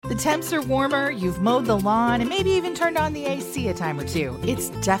The temps are warmer, you've mowed the lawn, and maybe even turned on the AC a time or two. It's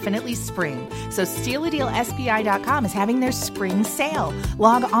definitely spring. So StealADealSPI.com is having their spring sale.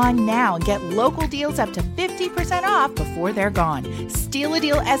 Log on now and get local deals up to 50% off before they're gone.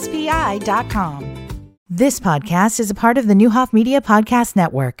 StealADealSPI.com. This podcast is a part of the Newhoff Media Podcast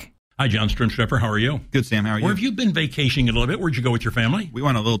Network. Hi, John Stremsterfer. How are you? Good, Sam. How are you? Where have you been vacationing a little bit? Where'd you go with your family? We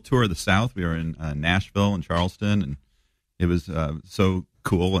went on a little tour of the South. We were in Nashville and Charleston, and it was so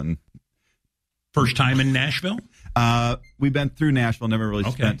cool. And first time in Nashville? We've been through Nashville, never really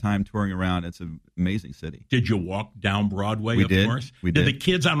spent time touring around. It's an amazing city. Did you walk down Broadway, We of did. course? We did did. the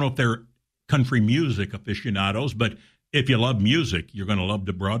kids, I don't know if they're country music aficionados, but if you love music, you're going to love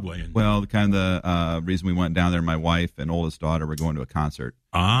the Broadway. Well, the reason we went down there, my wife and oldest daughter were going to a concert.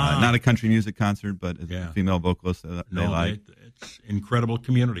 Not a country music concert, but it's a female vocalist that they like. It's incredible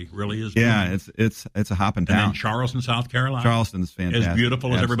community, really is. Yeah, it's a hopping town. And then Charleston, South Carolina. Charleston's fantastic. As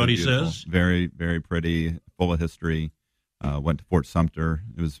beautiful as everybody says. Very, very pretty, full of history. Went to Fort Sumter.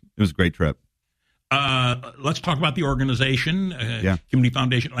 It was a great trip. Let's talk about the organization, Community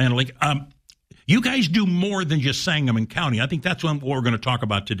Foundation Land Link. You guys do more than just Sangamon County. I think that's what we're going to talk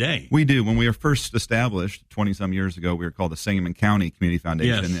about today. We do. When we were first established 20-some years ago, we were called the Sangamon County Community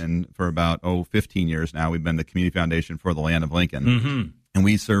Foundation. Yes. And for about, 15 years now, we've been the Community Foundation for the Land of Lincoln. Mm-hmm. And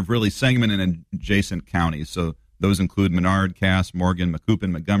we serve really Sangamon and adjacent counties. So those include Menard, Cass, Morgan,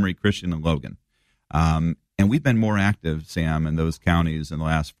 Macoupin, Montgomery, Christian, and Logan. And we've been more active, Sam, in those counties in the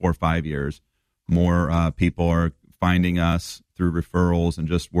last 4 or 5 years. More people are finding us through referrals and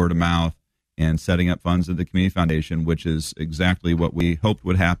just word of mouth, and setting up funds at the Community Foundation, which is exactly what we hoped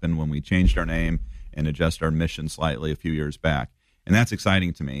would happen when we changed our name and adjusted our mission slightly a few years back. And that's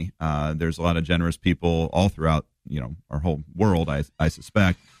exciting to me. There's a lot of generous people all throughout, our whole world, I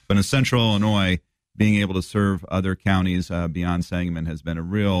suspect. But in Central Illinois, being able to serve other counties beyond Sangamon has been a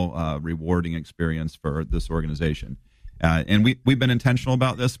real rewarding experience for this organization. And we've been intentional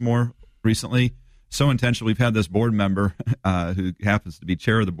about this more recently. So intentional, we've had this board member who happens to be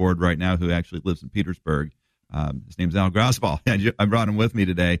chair of the board right now, who actually lives in Petersburg. His name's Al Grosboll. I brought him with me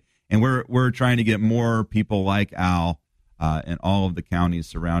today, and we're trying to get more people like Al in all of the counties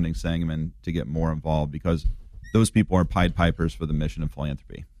surrounding Sangamon to get more involved, because those people are Pied Pipers for the mission of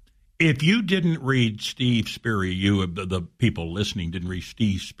philanthropy. If you didn't read Steve Sperry, the people listening didn't read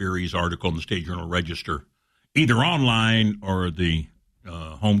Steve Sperry's article in the State Journal Register, either online or the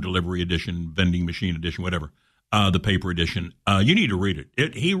home delivery edition, vending machine edition, whatever, the paper edition. You need to read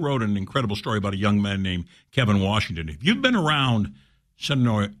it. He wrote an incredible story about a young man named Kevin Washington. If you've been around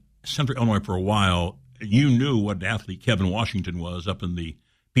Central Illinois for a while, you knew what an athlete Kevin Washington was up in the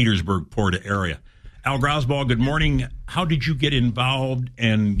Petersburg, Porta area. Al Grosboll, good morning. How did you get involved?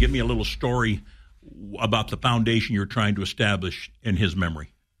 And give me a little story about the foundation you're trying to establish in his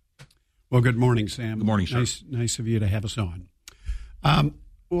memory. Well, good morning, Sam. Good morning, sir. Nice of you to have us on.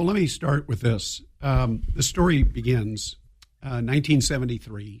 Well, let me start with this. The story begins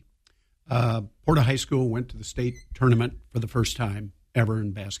 1973. Porta High School went to the state tournament for the first time ever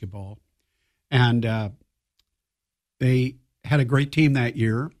in basketball. And they had a great team that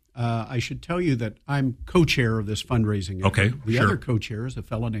year. I should tell you that I'm co-chair of this fundraising effort. Okay, The sure. other co-chair is a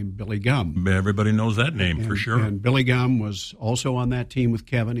fellow named Billy Gum. Everybody knows that name, for sure. And Billy Gum was also on that team with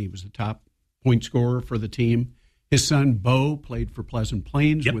Kevin. He was the top point scorer for the team. His son, Bo, played for Pleasant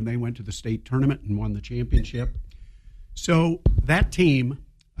Plains when they went to the state tournament and won the championship. So that team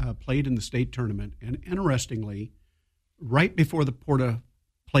played in the state tournament. And interestingly, right before the Porta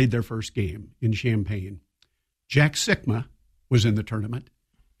played their first game in Champaign, Jack Sikma was in the tournament,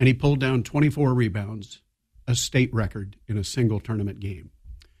 and he pulled down 24 rebounds, a state record in a single tournament game.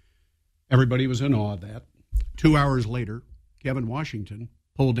 Everybody was in awe of that. 2 hours later, Kevin Washington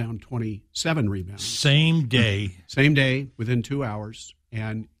pulled down 27 rebounds. Same day, within 2 hours.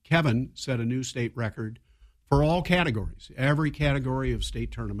 And Kevin set a new state record for all categories, every category of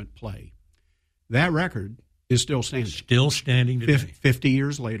state tournament play. That record is still standing. Still standing today. 50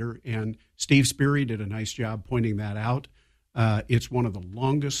 years later, and Steve Sperry did a nice job pointing that out. It's one of the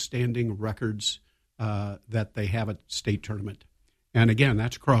longest standing records that they have at state tournament. And again,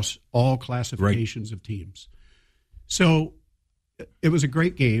 that's across all classifications of teams. So it was a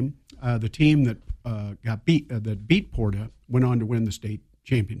great game. The team that that beat Porta went on to win the state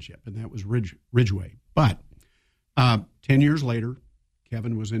championship, and that was Ridgeway. But 10 years later,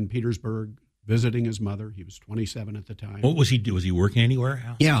 Kevin was in Petersburg visiting his mother. He was 27 at the time. What was he do? Was he working anywhere?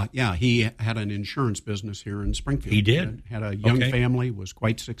 Al? Yeah. He had an insurance business here in Springfield. He did? Had a young family, was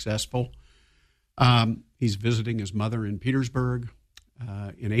quite successful. He's visiting his mother in Petersburg.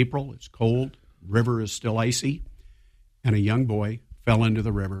 In April, it's cold. River is still icy. And a young boy, fell into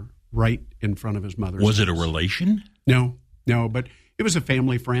the river right in front of his mother's Was house. it a relation? No, but it was a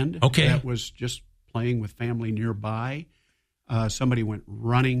family friend Okay. that was just playing with family nearby. Somebody went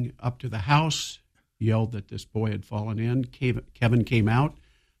running up to the house, yelled that this boy had fallen in. Kevin came out.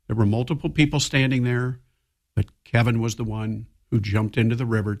 There were multiple people standing there, but Kevin was the one who jumped into the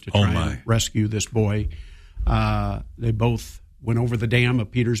river to try and rescue this boy. They both went over the dam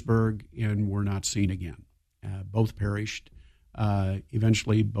of Petersburg and were not seen again. Both perished.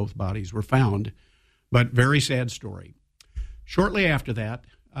 Eventually, both bodies were found, but very sad story. Shortly after that,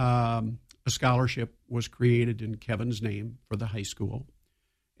 a scholarship was created in Kevin's name for the high school,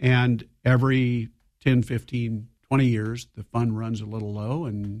 and every 10, 15, 20 years, the fund runs a little low,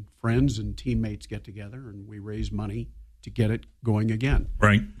 and friends and teammates get together, and we raise money to get it going again.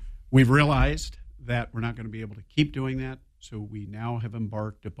 Right. We've realized that we're not going to be able to keep doing that, so we now have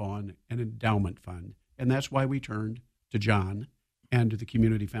embarked upon an endowment fund, and that's why we turned to John and to the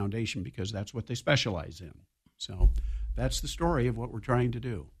Community Foundation, because that's what they specialize in. So that's the story of what we're trying to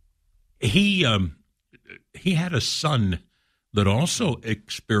do. He had a son that also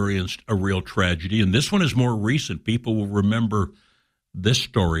experienced a real tragedy, and this one is more recent. People will remember this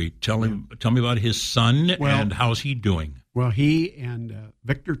story. Tell me about his son and how's he doing? Well, he and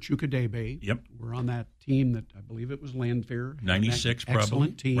Victor Chukadebe were on that team that I believe it was Landfair. 96 probably.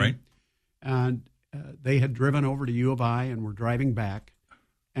 Excellent team. Right. And they had driven over to U of I and were driving back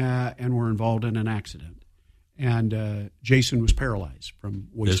and were involved in an accident. And Jason was paralyzed from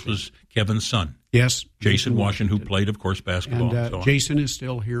waist. This was Kevin's son. Yes. Jason Washington, who played, of course, basketball. And Jason is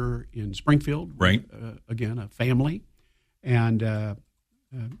still here in Springfield. Right. Again, a family. And, as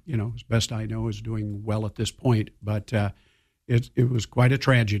best I know, is doing well at this point. But it was quite a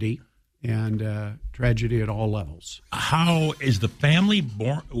tragedy, and tragedy at all levels. How is the family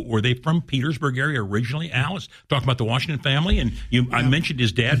born? Were they from Petersburg area originally? Alice, talking about the Washington family, and I mentioned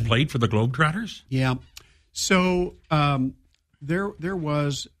his dad played for the Globetrotters. Yeah. So there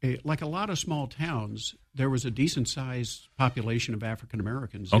was, like a lot of small towns, there was a decent-sized population of African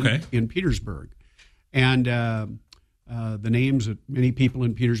Americans in Petersburg. And the names that many people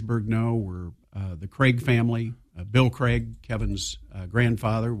in Petersburg know were the Craig family. Bill Craig, Kevin's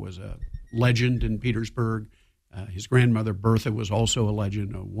grandfather, was a legend in Petersburg. His grandmother, Bertha, was also a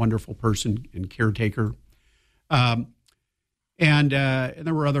legend, a wonderful person and caretaker. And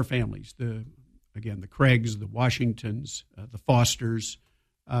there were other families, the Craigs, the Washingtons, the Fosters.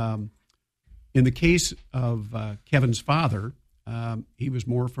 In the case of Kevin's father, he was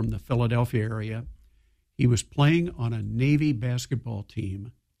more from the Philadelphia area. He was playing on a Navy basketball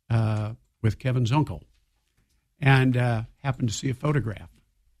team with Kevin's uncle, and happened to see a photograph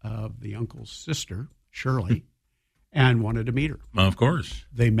of the uncle's sister, Shirley, and wanted to meet her. Of course.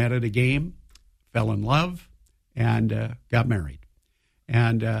 They met at a game, fell in love, and got married.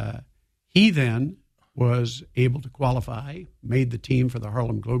 And he then was able to qualify, made the team for the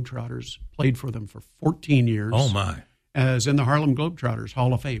Harlem Globetrotters, played for them for 14 years. Oh, my. As in the Harlem Globetrotters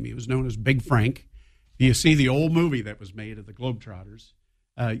Hall of Fame. He was known as Big Frank. You see the old movie that was made of the Globetrotters.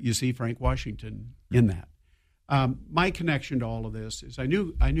 You see Frank Washington in that. My connection to all of this is I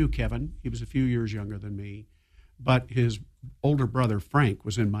knew Kevin. He was a few years younger than me, but his older brother Frank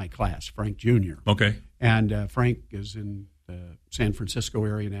was in my class, Frank Jr. Okay. And Frank is in the San Francisco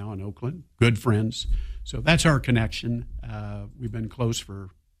area now, in Oakland. Good friends. So that's our connection. We've been close for,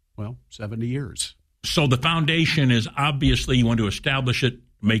 70 years. So the foundation is obviously you want to establish it,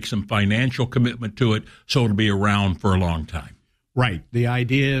 make some financial commitment to it, so it'll be around for a long time. Right. The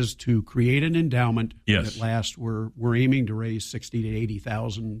idea is to create an endowment Yes. that lasts. We're aiming to raise $60,000 to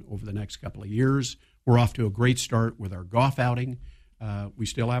 $80,000 over the next couple of years. We're off to a great start with our golf outing. We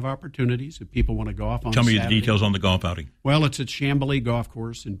still have opportunities if people want to golf on Tell me Saturday. the details on the golf outing. Well, it's at Chamblee Golf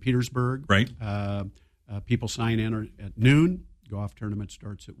Course in Petersburg. Right. People sign in at noon. Golf tournament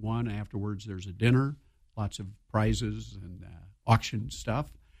starts at 1. Afterwards, there's a dinner, lots of prizes and auction stuff.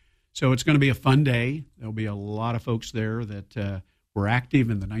 So it's going to be a fun day. There'll be a lot of folks there that were active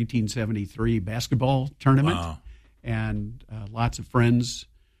in the 1973 basketball tournament. Wow. And lots of friends.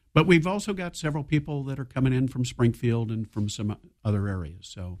 But we've also got several people that are coming in from Springfield and from some other areas.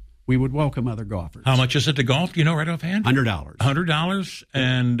 So we would welcome other golfers. How much is it to golf? Do you know right offhand? $100. $100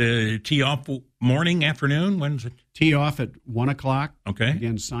 and tee off morning, afternoon? When's it? Tee off at 1 o'clock. Okay.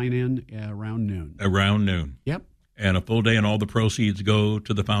 Again, sign in around noon. Around noon. Yep. And a full day, and all the proceeds go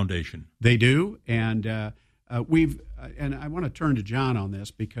to the foundation. They do, and and I want to turn to John on this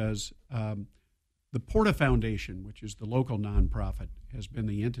because the Porta Foundation, which is the local nonprofit, has been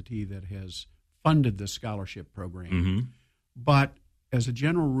the entity that has funded the scholarship program. Mm-hmm. But as a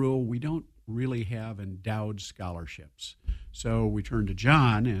general rule, we don't really have endowed scholarships. So we turned to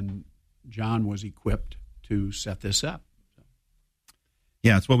John, and John was equipped to set this up.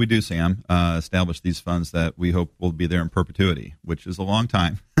 Yeah, it's what we do, Sam. Establish these funds that we hope will be there in perpetuity, which is a long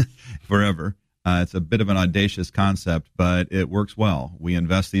time, forever. It's a bit of an audacious concept, but it works well. We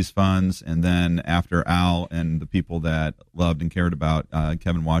invest these funds, and then after Al and the people that loved and cared about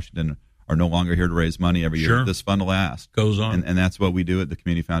Kevin Washington are no longer here to raise money every year, Sure. this fund will last. Goes on. And that's what we do at the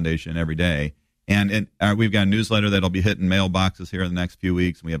Community Foundation every day. And we've got a newsletter that'll be hitting mailboxes here in the next few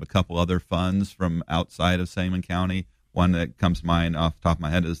weeks. We have a couple other funds from outside of Sangamon County. One that comes to mind off the top of my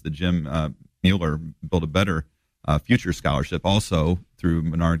head is the Jim Mueller Build a Better Future Scholarship, also through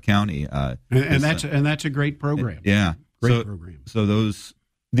Menard County. And that's a great program. Yeah. Great program. So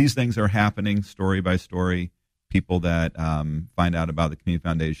these things are happening story by story. People that find out about the Community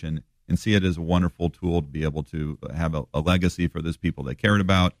Foundation and see it as a wonderful tool to be able to have a legacy for those people they cared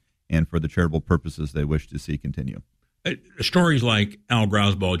about and for the charitable purposes they wish to see continue. Stories like Al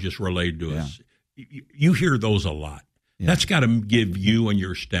Grosboll just relayed to us, you hear those a lot. Yeah. That's got to give you and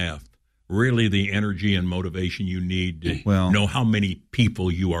your staff really the energy and motivation you need to know how many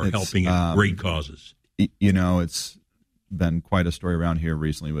people you are helping in great causes. It's been quite a story around here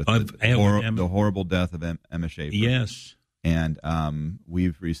recently with the horrible death of Emma Schaefer. Yes. And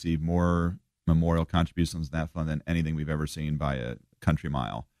we've received more memorial contributions in that fund than anything we've ever seen by a country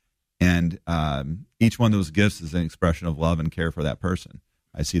mile. And each one of those gifts is an expression of love and care for that person.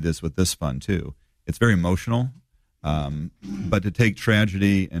 I see this with this fund, too. It's very emotional. But to take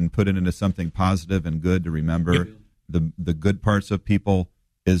tragedy and put it into something positive and good to remember the good parts of people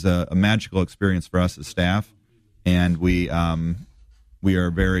is a magical experience for us as staff, and we are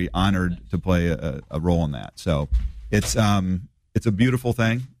very honored to play a role in that. So it's a beautiful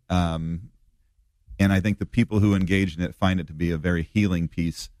thing, and I think the people who engage in it find it to be a very healing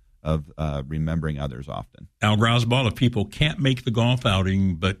piece of remembering others often. Al Grosboll, if people can't make the golf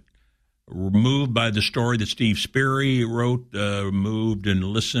outing but moved by the story that Steve Sperry wrote, moved and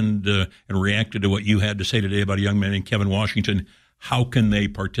listened and reacted to what you had to say today about a young man named Kevin Washington, how can they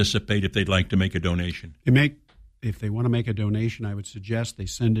participate if they'd like to make a donation? If they want to make a donation, I would suggest they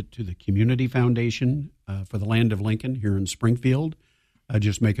send it to the Community Foundation for the Land of Lincoln here in Springfield.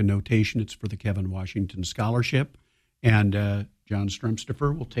 Just make a notation. It's for the Kevin Washington Scholarship. And John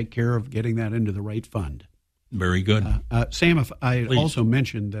Stremsterfer will take care of getting that into the right fund. Very good. Sam, if I also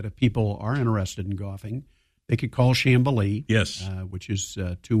mentioned that if people are interested in golfing, they could call Chamblee, yes, which is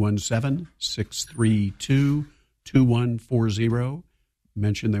 217-632-2140.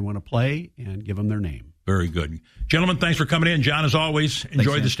 Mention they want to play and give them their name. Very good. Gentlemen, thanks for coming in. John, as always,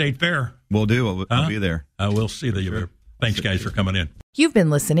 enjoy the State Fair. We'll do. We'll be there. We'll see you there. Thanks, guys, for coming in. You've been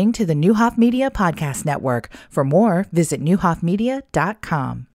listening to the Newhoff Media Podcast Network. For more, visit newhoffmedia.com.